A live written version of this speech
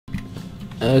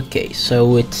Okay,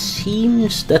 so it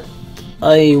seems that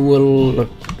I will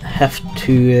have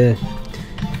to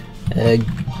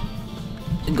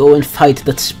go and fight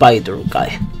that spider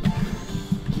guy.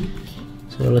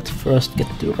 So let's first get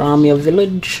to Ramia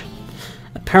village.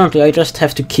 Apparently I just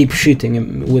have to keep shooting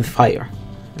him with fire,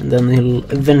 and then he'll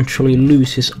eventually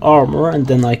lose his armor, and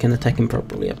then I can attack him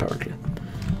properly, apparently.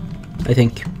 I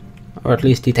think. Or at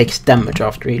least he takes damage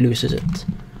after he loses it.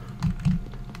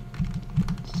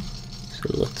 So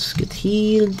let's get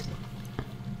healed.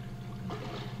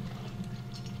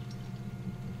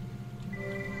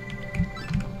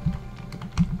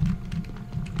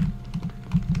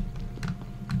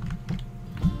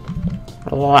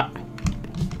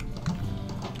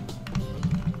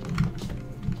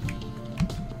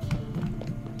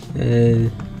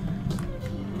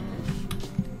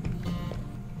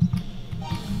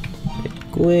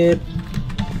 Equip.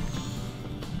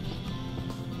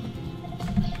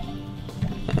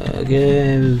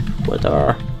 Okay,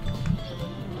 whatever.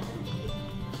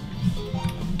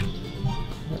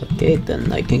 Okay,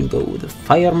 then I can go with the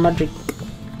fire magic.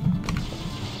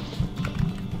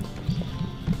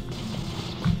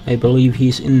 I believe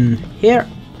he's in here.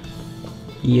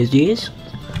 Yes, he is.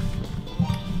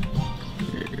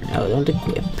 No, don't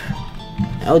equip.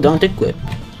 No, don't equip.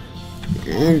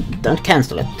 And don't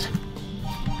cancel it.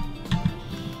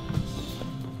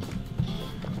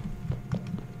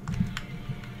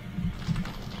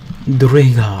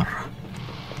 Drigger.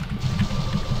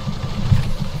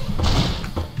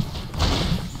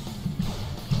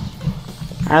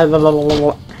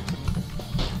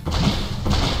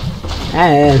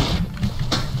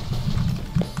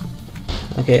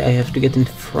 Okay, I have to get in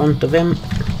front of him.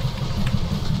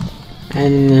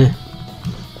 And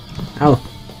ow.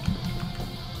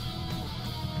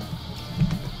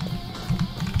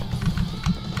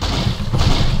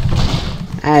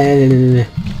 And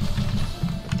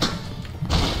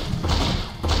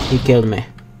he killed me.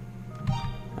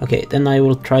 Okay, then I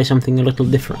will try something a little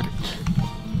different.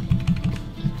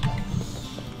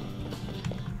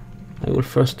 I will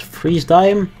first freeze dye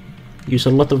him, use a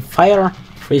lot of fire,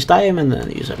 freeze dye him, and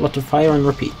then use a lot of fire and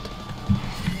repeat.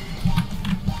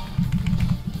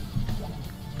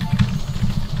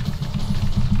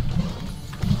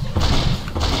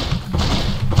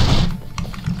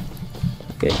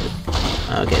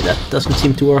 Okay, that doesn't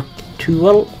seem to work too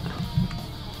well.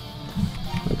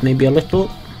 But maybe a little.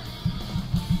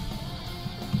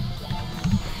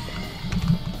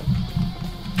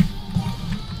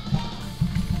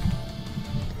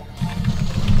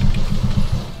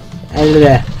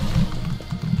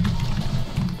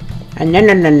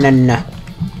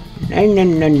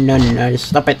 No,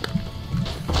 stop it.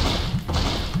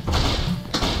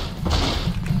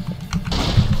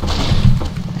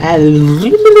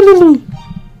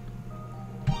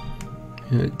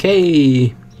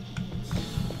 Okay.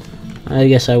 I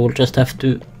guess I will just have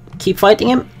to keep fighting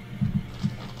him.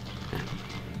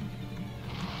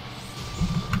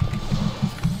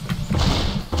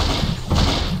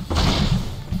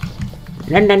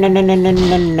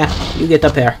 No. You get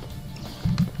up here.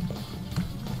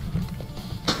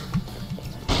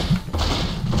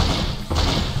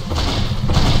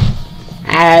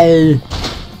 Ow.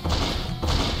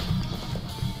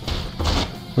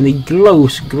 When he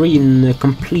glows green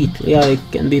completely, I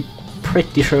can be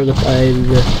pretty sure that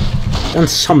I've done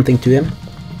something to him.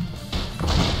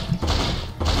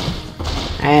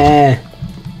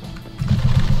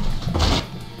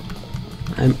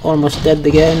 I'm almost dead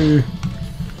again.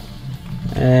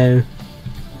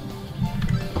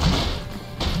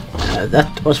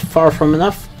 That was far from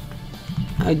enough.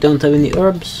 I don't have any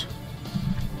herbs.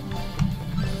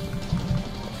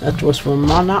 That was for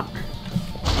mana.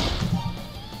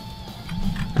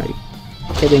 Are you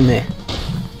kidding me?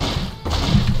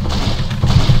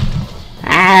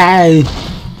 Ow!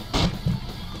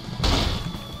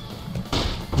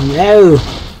 No!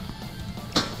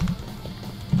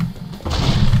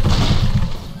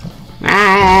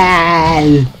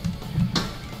 Ow!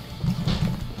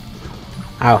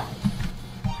 Ow.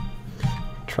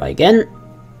 Try again.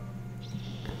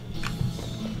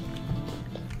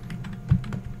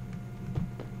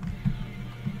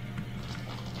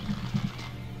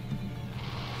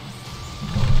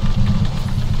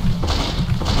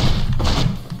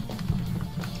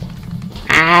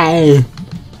 I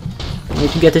need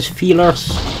to get his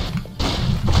feelers.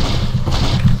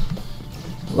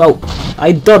 Whoa,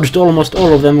 I dodged almost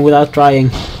all of them without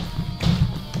trying.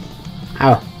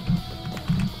 Ow.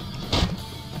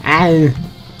 Ow.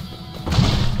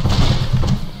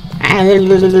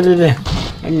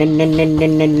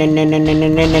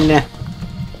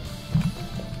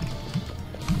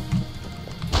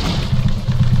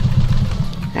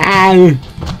 Ah!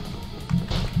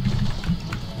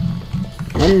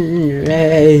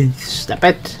 Stop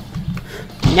it!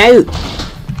 No!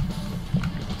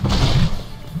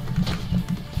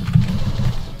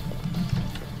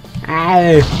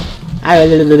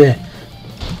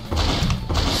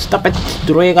 Stop it,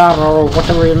 Dragar, or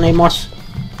whatever your name was.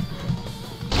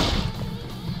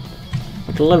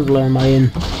 What level am I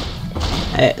in?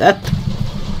 That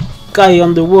guy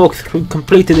on the walkthrough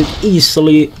completed it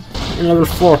easily in level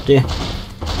 40.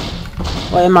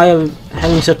 Why am I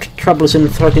having such troubles in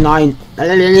 39?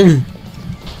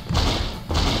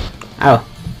 Ow.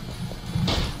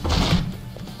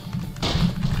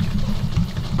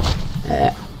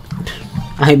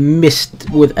 I missed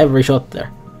with every shot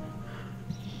there.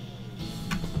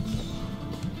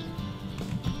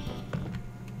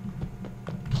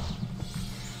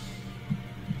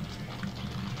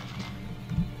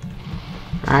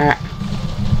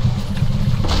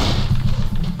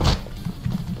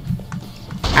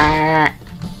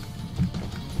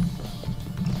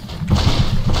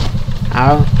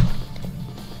 Ow.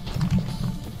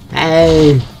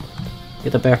 Hey!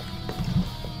 Get up there.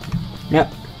 No.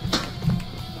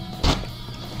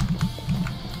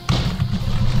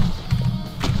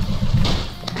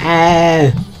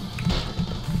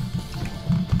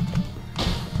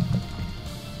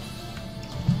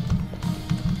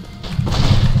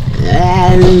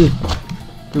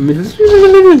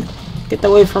 Get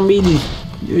away from me,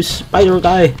 you spider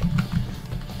guy.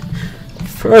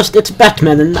 First it's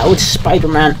Batman and now it's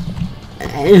Spider-Man.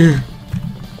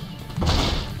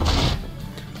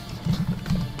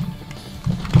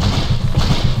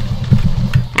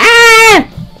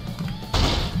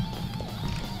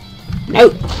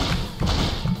 No.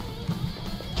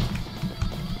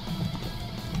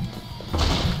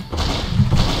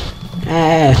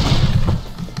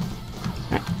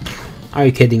 Are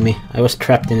you kidding me? I was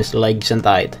trapped in his legs and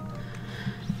died.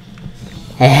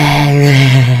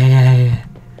 I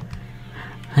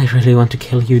really want to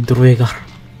kill you, Dragar.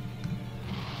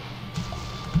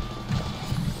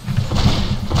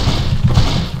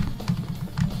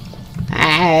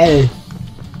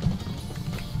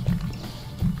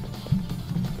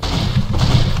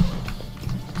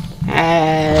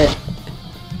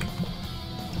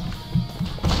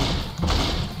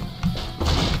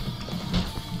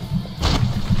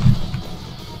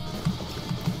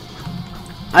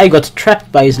 I got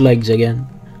trapped by his legs again.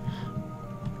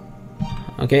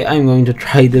 Okay, I'm going to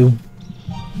try the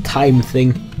time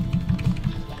thing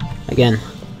again.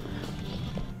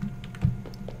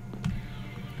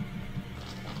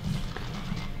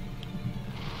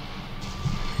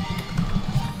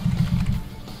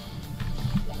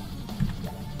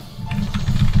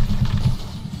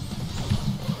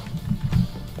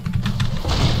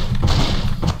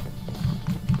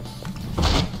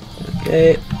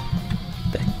 Okay,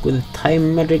 back with the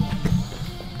time magic.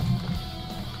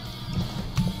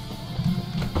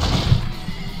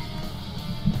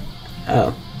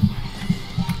 Oh.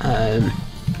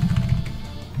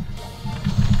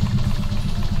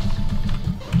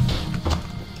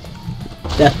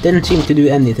 That didn't seem to do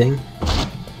anything.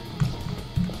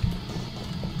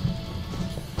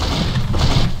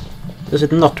 Does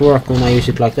it not work when I use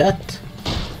it like that?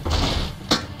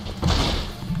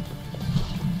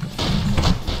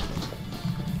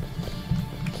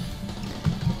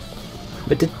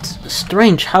 But it's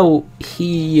strange how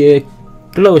he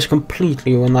glows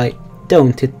completely when I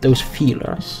don't hit those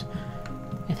feelers.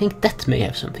 I think that may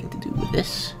have something to do with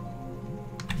this.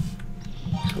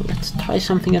 So let's try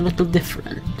something a little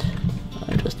different.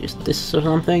 I'll just use this or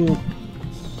something.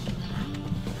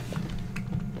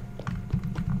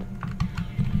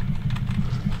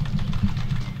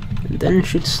 And then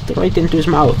shoot straight into his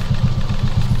mouth.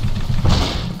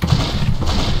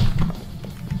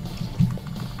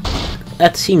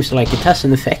 That seems like it has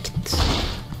an effect.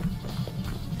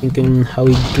 Thinking how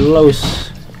he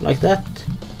glows like that.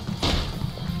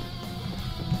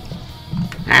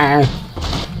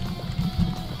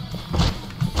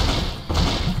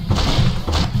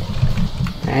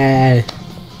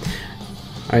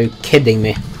 Are you kidding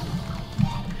me?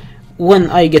 When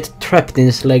I get trapped in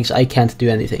his legs, I can't do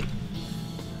anything.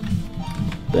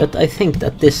 But I think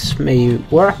that this may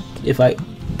work if I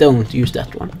don't use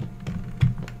that one.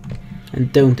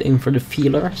 And don't aim for the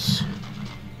feelers.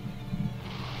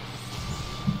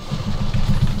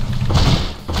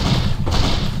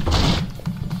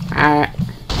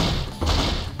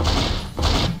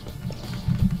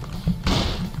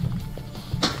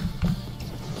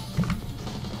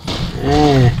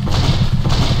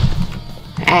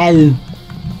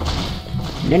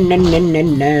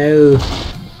 No.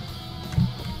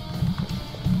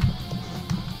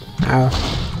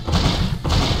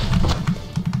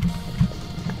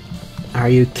 Are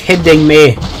you kidding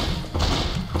me?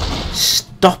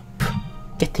 Stop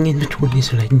getting in between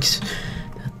his legs.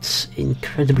 That's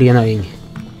incredibly annoying.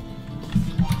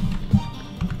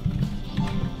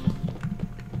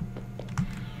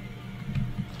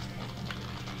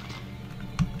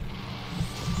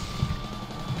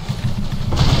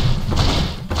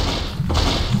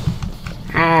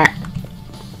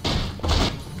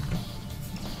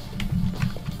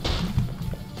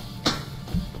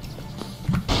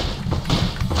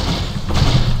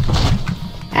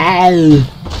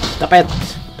 Stop it!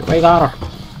 The breaker!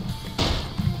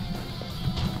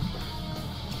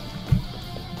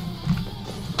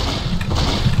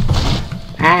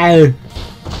 Ow!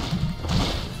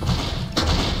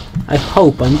 I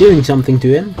hope I'm doing something to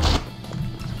him.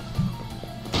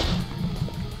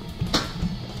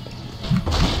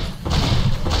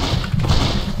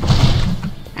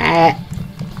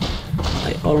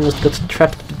 I almost got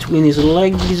trapped between his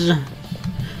legs.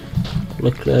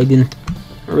 Luckily I didn't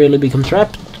really become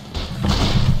trapped.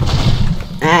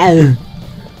 Ow!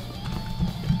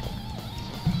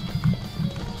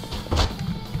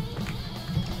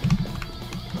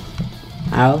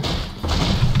 Ow.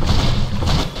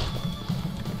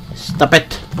 Stop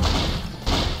it!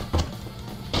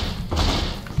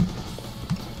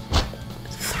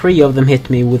 3 of them hit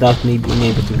me without me being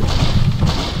able to move.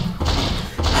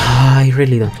 I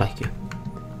really don't like you.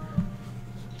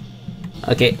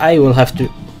 Okay, I will have to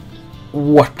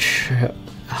watch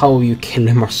how you kill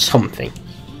him or something,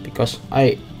 because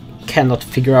I cannot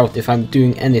figure out if I'm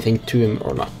doing anything to him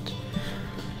or not.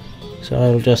 So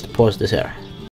I'll just pause this here.